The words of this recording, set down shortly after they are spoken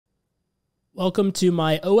Welcome to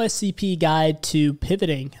my OSCP guide to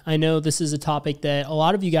pivoting. I know this is a topic that a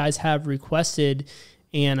lot of you guys have requested,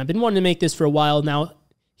 and I've been wanting to make this for a while now.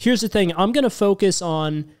 Here's the thing, I'm going to focus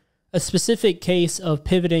on a specific case of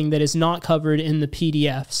pivoting that is not covered in the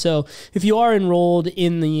PDF. So if you are enrolled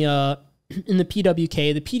in the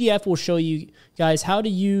PWK, the PDF will show you guys how to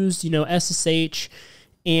use, SSH,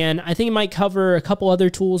 and I think it might cover a couple other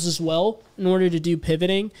tools as well in order to do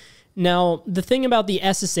pivoting. Now, the thing about the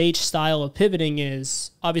SSH style of pivoting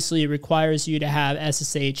is, obviously, it requires you to have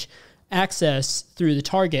SSH access through the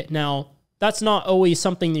target. Now, that's not always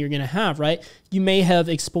something that you're going to have, right? You may have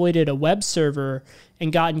exploited a web server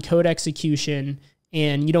and gotten code execution,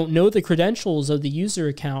 and you don't know the credentials of the user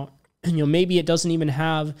account. And, maybe it doesn't even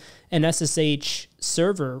have an SSH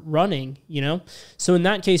server running, So in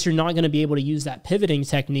that case, you're not going to be able to use that pivoting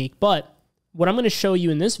technique. But what I'm going to show you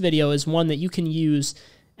in this video is one that you can use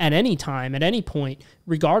at any time, at any point,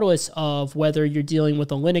 regardless of whether you're dealing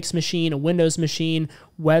with a Linux machine, a Windows machine,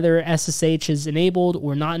 whether SSH is enabled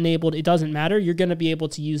or not enabled, it doesn't matter. You're going to be able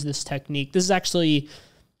to use this technique. This is actually,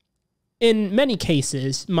 in many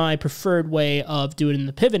cases, my preferred way of doing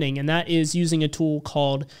the pivoting, and that is using a tool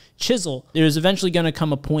called Chisel. There's eventually going to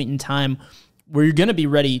come a point in time where you're going to be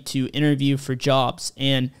ready to interview for jobs,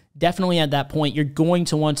 and definitely at that point, you're going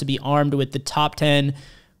to want to be armed with the top 10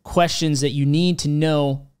 questions that you need to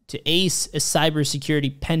know to ace a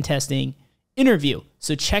cybersecurity pen testing interview.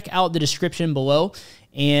 So check out the description below,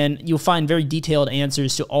 and you'll find very detailed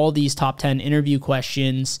answers to all these top 10 interview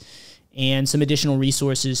questions and some additional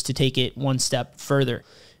resources to take it one step further.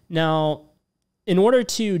 Now, in order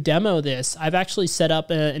to demo this, I've actually set up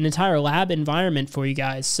an entire lab environment for you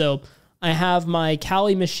guys. So I have my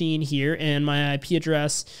Kali machine here, and my IP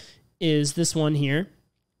address is this one here,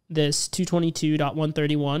 this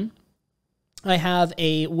 222.131. I have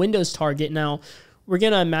a Windows target. Now, we're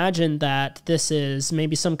going to imagine that this is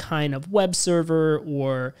maybe some kind of web server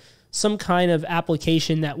or some kind of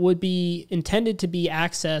application that would be intended to be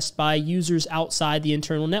accessed by users outside the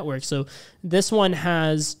internal network. So this one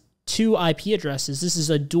has two IP addresses. This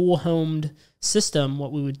is a dual-homed system,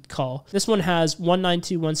 what we would call. This one has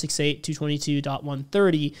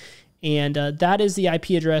 192.168.222.130, and that is the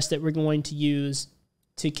IP address that we're going to use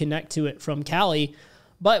to connect to it from Kali.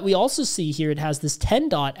 But we also see here it has this 10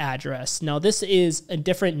 dot address. Now, this is a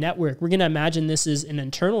different network. We're going to imagine this is an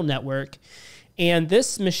internal network. And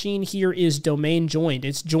this machine here is domain joined.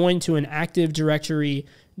 It's joined to an Active Directory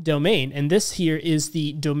domain. And this here is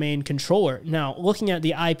the domain controller. Now, looking at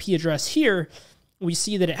the IP address here, we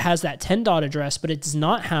see that it has that 10 dot address, but it does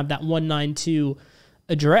not have that 192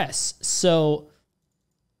 address. So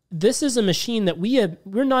this is a machine that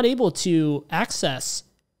we're not able to access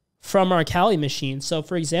from our Kali machine. So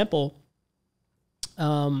for example,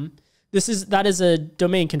 that is a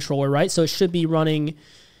domain controller, right? So it should be running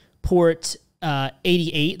port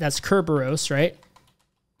 88, that's Kerberos, right?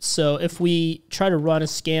 So if we try to run a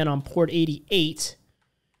scan on port 88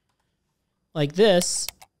 like this,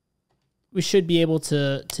 we should be able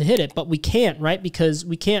to hit it, but we can't, right? Because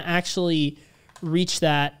we can't actually reach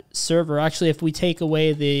that server. Actually, if we take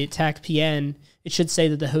away the TACPN, it should say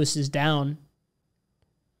that the host is down.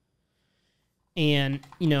 And,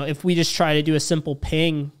 if we just try to do a simple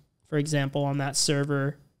ping, for example, on that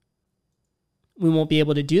server, we won't be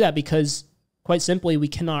able to do that because, quite simply, we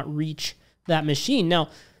cannot reach that machine. Now,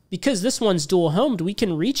 because this one's dual-homed, we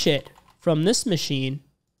can reach it from this machine,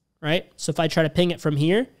 right? So if I try to ping it from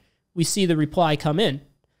here, we see the reply come in.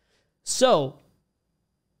 So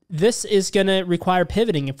this is going to require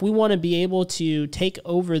pivoting. If we want to be able to take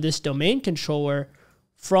over this domain controller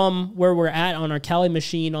from where we're at on our Kali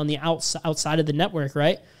machine on the outside of the network,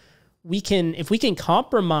 right? If we can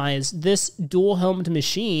compromise this dual-homed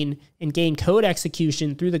machine and gain code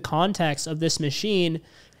execution through the context of this machine,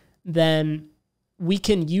 then we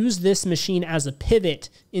can use this machine as a pivot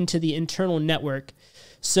into the internal network.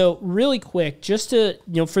 So really quick, just to,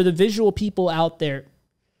 for the visual people out there,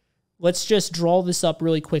 let's just draw this up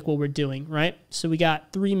really quick what we're doing, right? So we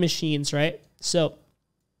got three machines, right? So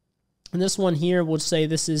in this one here, we'll say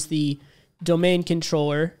this is the domain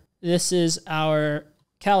controller. This is our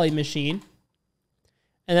Kali machine.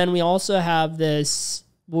 And then we also have this,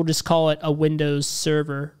 we'll just call it a Windows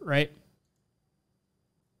server, right?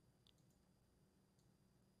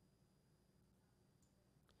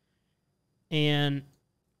 And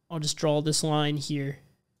I'll just draw this line here.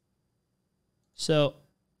 So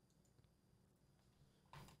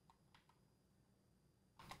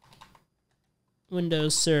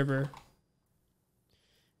Windows server.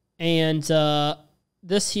 And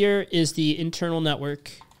this here is the internal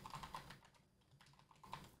network.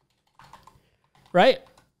 Right?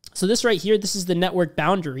 So this right here, this is the network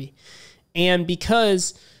boundary. And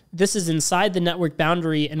because this is inside the network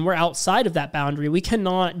boundary and we're outside of that boundary, we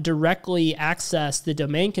cannot directly access the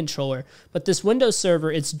domain controller. But this Windows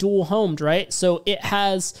server, it's dual homed, right? So it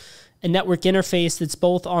has a network interface that's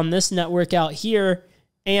both on this network out here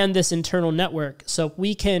and this internal network. So if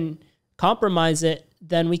we can compromise it,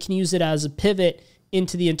 then we can use it as a pivot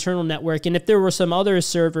into the internal network. And if there were some other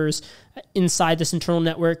servers inside this internal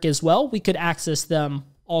network as well, we could access them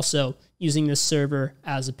also using this server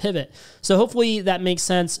as a pivot. So hopefully that makes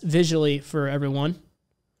sense visually for everyone.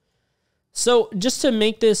 So just to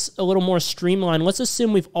make this a little more streamlined, let's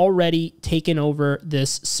assume we've already taken over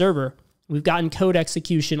this server. We've gotten code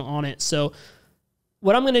execution on it. So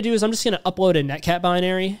what I'm going to do is I'm just going to upload a netcat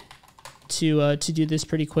binary to do this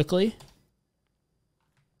pretty quickly.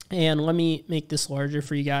 And let me make this larger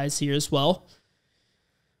for you guys here as well.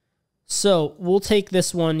 So we'll take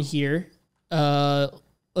this one here.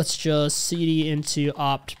 Let's just cd into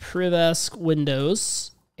opt privesc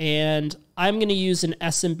windows. And I'm going to use an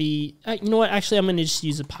SMB. You know what? Actually, I'm going to just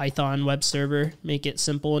use a Python web server. Make it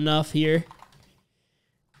simple enough here.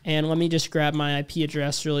 And let me just grab my IP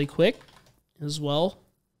address really quick as well.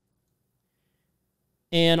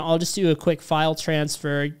 And I'll just do a quick file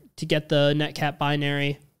transfer to get the netcat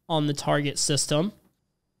binary on the target system.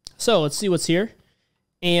 So let's see what's here.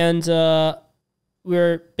 And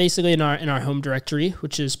we're basically in our home directory,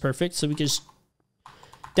 which is perfect. So we can just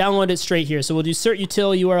download it straight here. So we'll do cert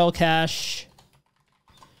util URL cache,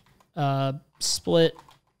 split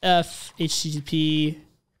f http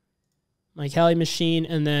my Kali machine,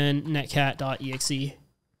 and then netcat.exe.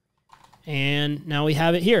 And now we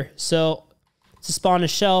have it here. So to spawn a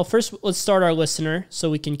shell, first let's start our listener so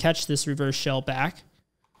we can catch this reverse shell back.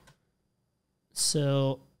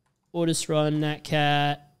 So we'll just run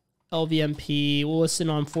netcat LVMP. We'll listen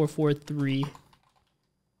on 443.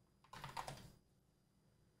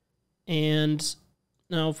 And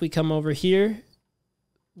now if we come over here,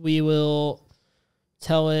 we will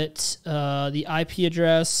tell it the IP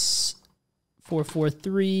address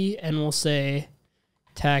 443, and we'll say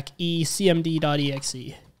tac e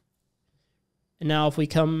cmd.exe. And now if we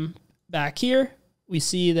come back here, we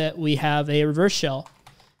see that we have a reverse shell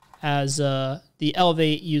as the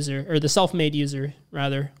Elevate user, or the self-made user,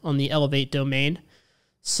 rather, on the Elevate domain.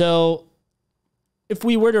 So if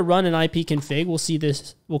we were to run an IP config, we'll see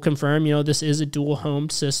this, we'll confirm, this is a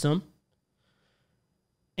dual-homed system.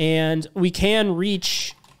 And we can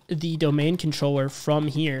reach the domain controller from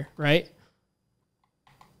here, right?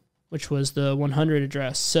 Which was the 100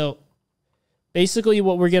 address. So basically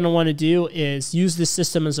what we're going to want to do is use this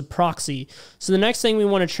system as a proxy. So the next thing we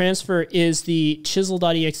want to transfer is the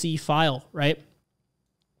chisel.exe file, right?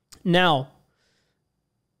 Now,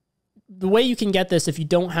 the way you can get this if you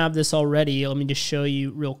don't have this already, let me just show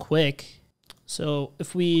you real quick. So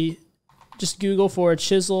if we just Google for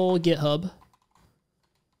Chisel GitHub,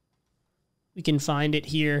 we can find it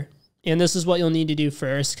here. And this is what you'll need to do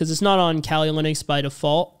first, because it's not on Kali Linux by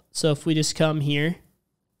default. So if we just come here,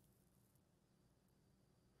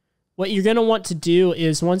 what you're going to want to do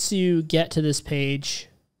is once you get to this page,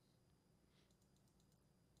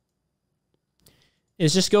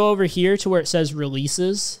 is just go over here to where it says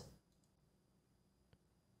releases.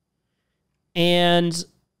 And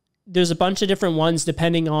there's a bunch of different ones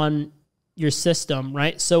depending on your system,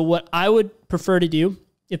 right? So what I would prefer to do,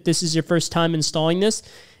 if this is your first time installing this,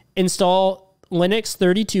 install Linux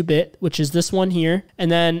 32-bit, which is this one here, and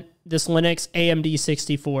then this Linux AMD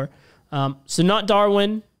 64. So not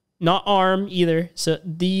Darwin, not ARM either. So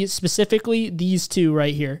specifically these two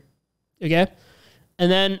right here, okay?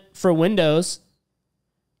 And then for Windows,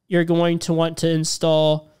 you're going to want to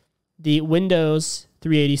install the Windows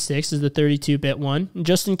 386 is the 32-bit one,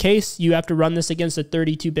 just in case you have to run this against a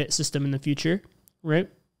 32-bit system in the future, right?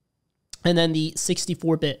 And then the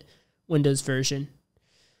 64-bit Windows version.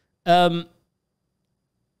 I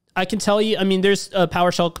can tell you, there's a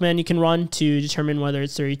PowerShell command you can run to determine whether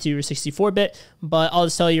it's 32 or 64-bit, but I'll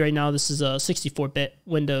just tell you right now, this is a 64-bit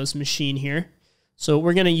Windows machine here. So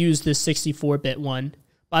we're going to use this 64-bit one.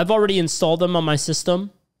 I've already installed them on my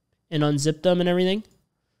system and unzipped them and everything,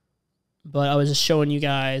 but I was just showing you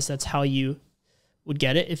guys that's how you would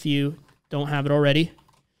get it if you don't have it already.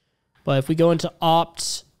 But if we go into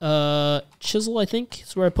opt Chisel, I think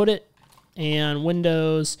is where I put it, and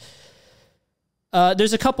Windows,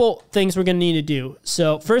 there's a couple things we're going to need to do.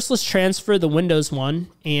 So first, let's transfer the Windows one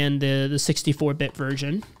and the 64-bit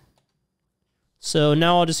version. So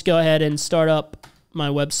now I'll just go ahead and start up my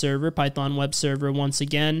web server, Python web server once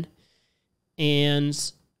again,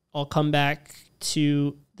 and I'll come back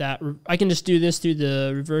to that. I can just do this through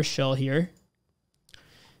the reverse shell here.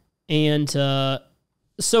 And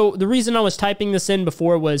so the reason I was typing this in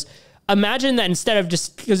before was, imagine that instead of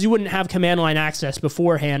just, because you wouldn't have command line access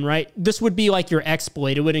beforehand, right? This would be like your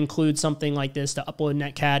exploit. It would include something like this to upload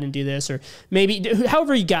netcat and do this, or maybe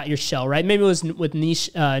however you got your shell, right? Maybe it was with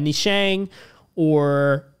Nishang,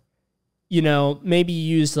 or, you know, maybe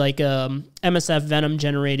you used like MSF Venom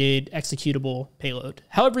generated executable payload.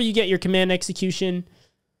 However you get your command execution,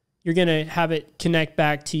 you're going to have it connect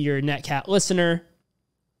back to your netcat listener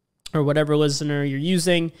or whatever listener you're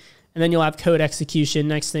using. And then you'll have code execution.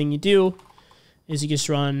 Next thing you do is you just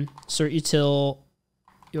run cert util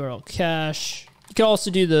URL cache. You can also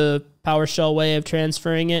do the PowerShell way of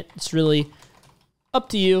transferring it. It's really up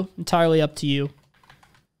to you, entirely up to you.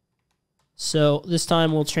 So this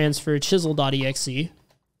time we'll transfer chisel.exe.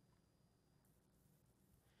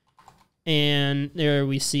 And there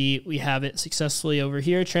we see we have it successfully over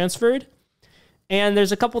here transferred. And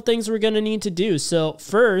there's a couple things we're going to need to do. So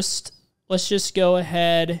first, let's just go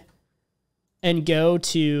ahead and go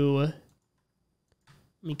to, let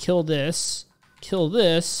me kill this,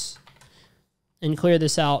 and clear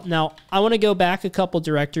this out. Now, I want to go back a couple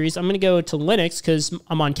directories. I'm going to go to Linux because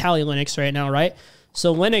I'm on Kali Linux right now, right?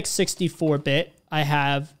 So Linux 64-bit, I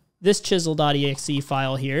have this chisel.exe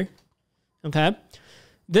file here, okay?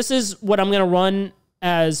 This is what I'm going to run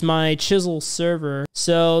as my Chisel server.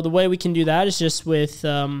 So the way we can do that is just with,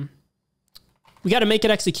 we got to make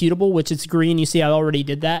it executable, which is green. You see I already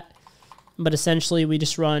did that. But essentially, we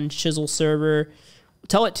just run Chisel server,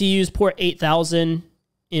 tell it to use port 8000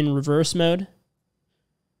 in reverse mode.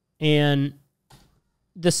 And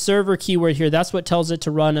the server keyword here, that's what tells it to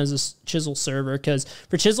run as a Chisel server. Because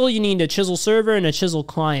for Chisel, you need a Chisel server and a Chisel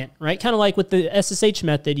client, right? Kind of like with the SSH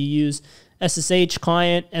method, you use SSH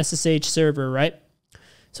client, SSH server, right?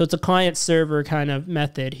 So it's a client server kind of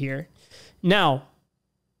method here. Now,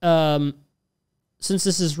 since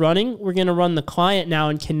this is running, we're going to run the client now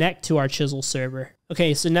and connect to our Chisel server.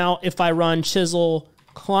 Okay, so now if I run Chisel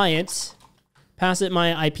client, pass it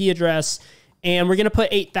my IP address, and we're going to put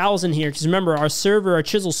 8000 here, because remember, our server, our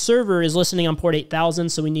Chisel server is listening on port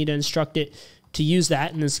 8000, so we need to instruct it to use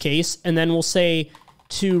that in this case. And then we'll say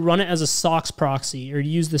to run it as a SOCKS proxy, or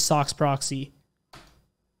use the SOCKS proxy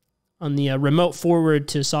on the remote forward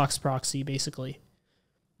to SOCKS proxy, basically.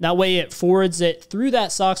 That way it forwards it through that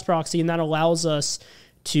SOCKS proxy, and that allows us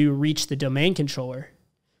to reach the domain controller.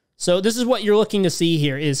 So this is what you're looking to see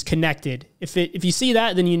here, is connected. If you see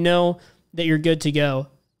that, then you know that you're good to go.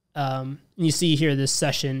 And you see here this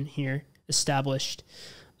session here established.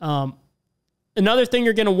 Another thing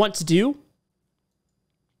you're going to want to do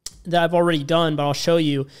that I've already done, but I'll show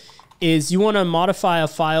you, is you want to modify a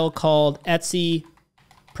file called etc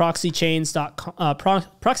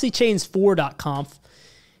proxychains4.conf.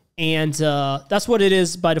 And that's what it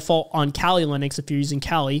is by default on Kali Linux if you're using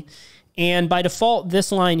Kali. And by default,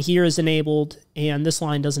 this line here is enabled and this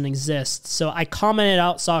line doesn't exist. So I commented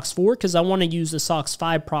out SOCKS4 because I want to use the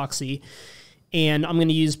SOCKS5 proxy. And I'm going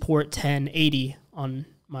to use port 1080 on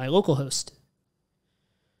my localhost.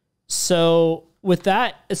 So with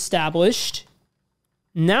that established,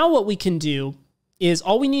 now what we can do is,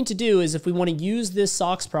 all we need to do is, if we want to use this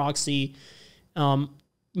SOCKS proxy,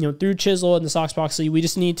 through Chisel and the SOCKS proxy, we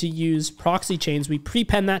just need to use proxy chains. We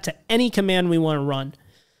prepend that to any command we want to run.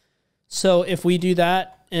 So if we do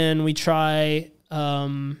that and we try,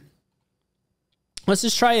 let's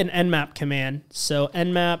just try an nmap command. So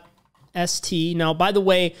nmap st. Now, by the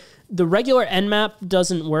way, the regular nmap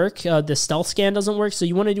doesn't work. The stealth scan doesn't work. So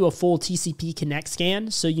you want to do a full TCP connect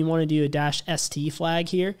scan. So you want to do a -st flag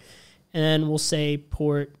here. And then we'll say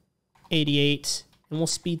port 88, and we'll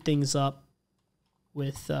speed things up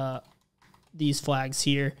with these flags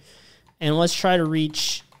here. And let's try to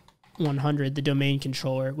reach 100, the domain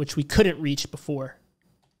controller, which we couldn't reach before.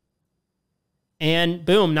 And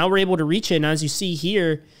boom, now we're able to reach it. And as you see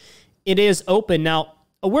here, it is open. Now,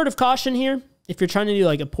 a word of caution here, if you're trying to do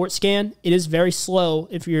like a port scan, it is very slow.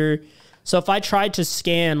 So if I tried to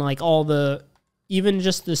scan like even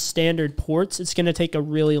just the standard ports, it's going to take a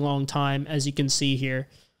really long time, as you can see here.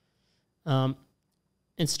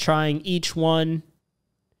 It's trying each one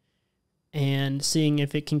and seeing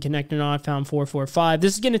if it can connect or not. I found 445.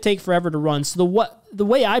 This is going to take forever to run. So the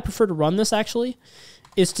way I prefer to run this actually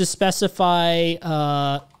is to specify,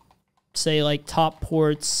 say like top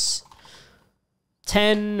ports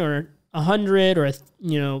 10 or 100, or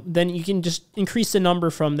then you can just increase the number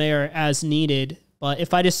from there as needed. But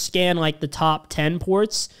if I just scan like the top 10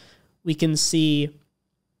 ports, we can see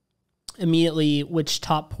immediately which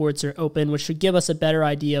top ports are open, which should give us a better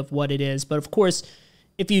idea of what it is. But of course,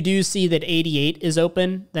 if you do see that 88 is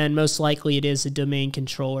open, then most likely it is a domain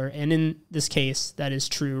controller. And in this case, that is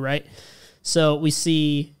true, right? So we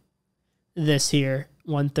see this here,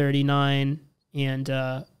 139 and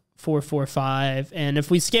 445. And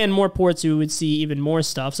if we scan more ports, we would see even more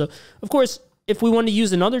stuff. So, of course, if we want to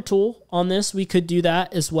use another tool on this, we could do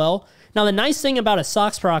that as well. Now, the nice thing about a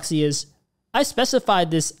SOCKS proxy is I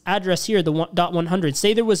specified this address here, the .100.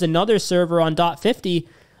 Say there was another server on .50,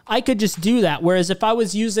 I could just do that. Whereas if I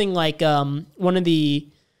was using like one of the,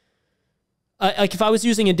 like if I was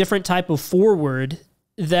using a different type of forward,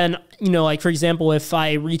 then, you know, like for example, if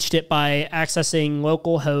I reached it by accessing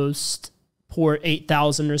localhost port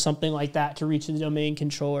 8000 or something like that to reach the domain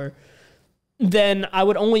controller, then I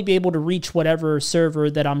would only be able to reach whatever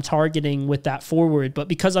server that I'm targeting with that forward. But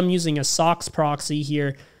because I'm using a SOCKS proxy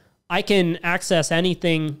here, I can access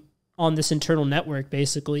anything on this internal network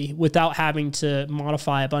basically without having to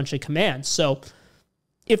modify a bunch of commands. So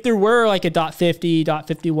if there were like a .50,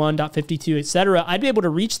 .51, .52, etc., I'd be able to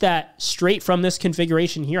reach that straight from this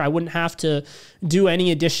configuration here. I wouldn't have to do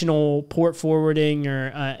any additional port forwarding or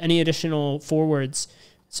any additional forwards.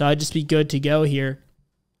 So I'd just be good to go here.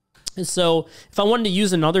 And so if I wanted to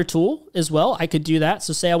use another tool as well, I could do that.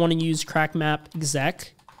 So say I want to use crackmap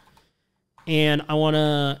exec and I want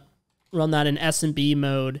to run that in SMB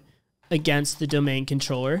mode against the domain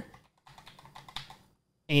controller.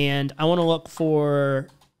 And I want to look for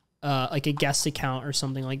like a guest account or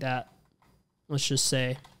something like that. Let's just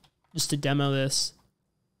say, just to demo this.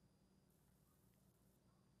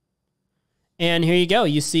 And here you go.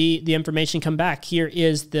 You see the information come back. Here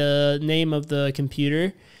is the name of the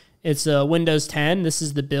computer. It's a Windows 10. This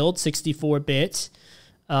is the build, 64-bit.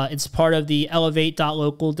 It's part of the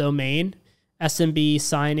elevate.local domain. SMB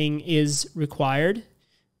signing is required.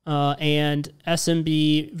 And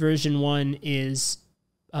SMB version 1 is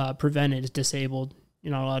prevented, disabled.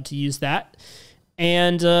 You're not allowed to use that.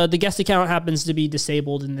 And the guest account happens to be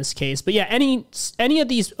disabled in this case. But yeah, any of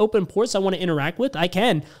these open ports I want to interact with, I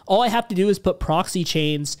can. All I have to do is put proxy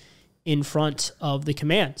chains in front of the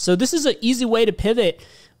command. So this is an easy way to pivot.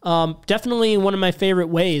 Definitely one of my favorite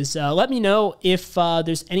ways. Let me know if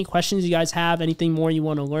there's any questions you guys have, anything more you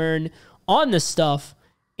want to learn on this stuff.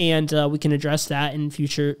 And we can address that in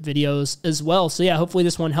future videos as well. So yeah, hopefully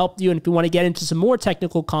this one helped you. And if you want to get into some more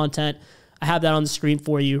technical content, I have that on the screen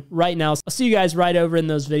for you right now. I'll see you guys right over in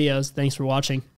those videos. Thanks for watching.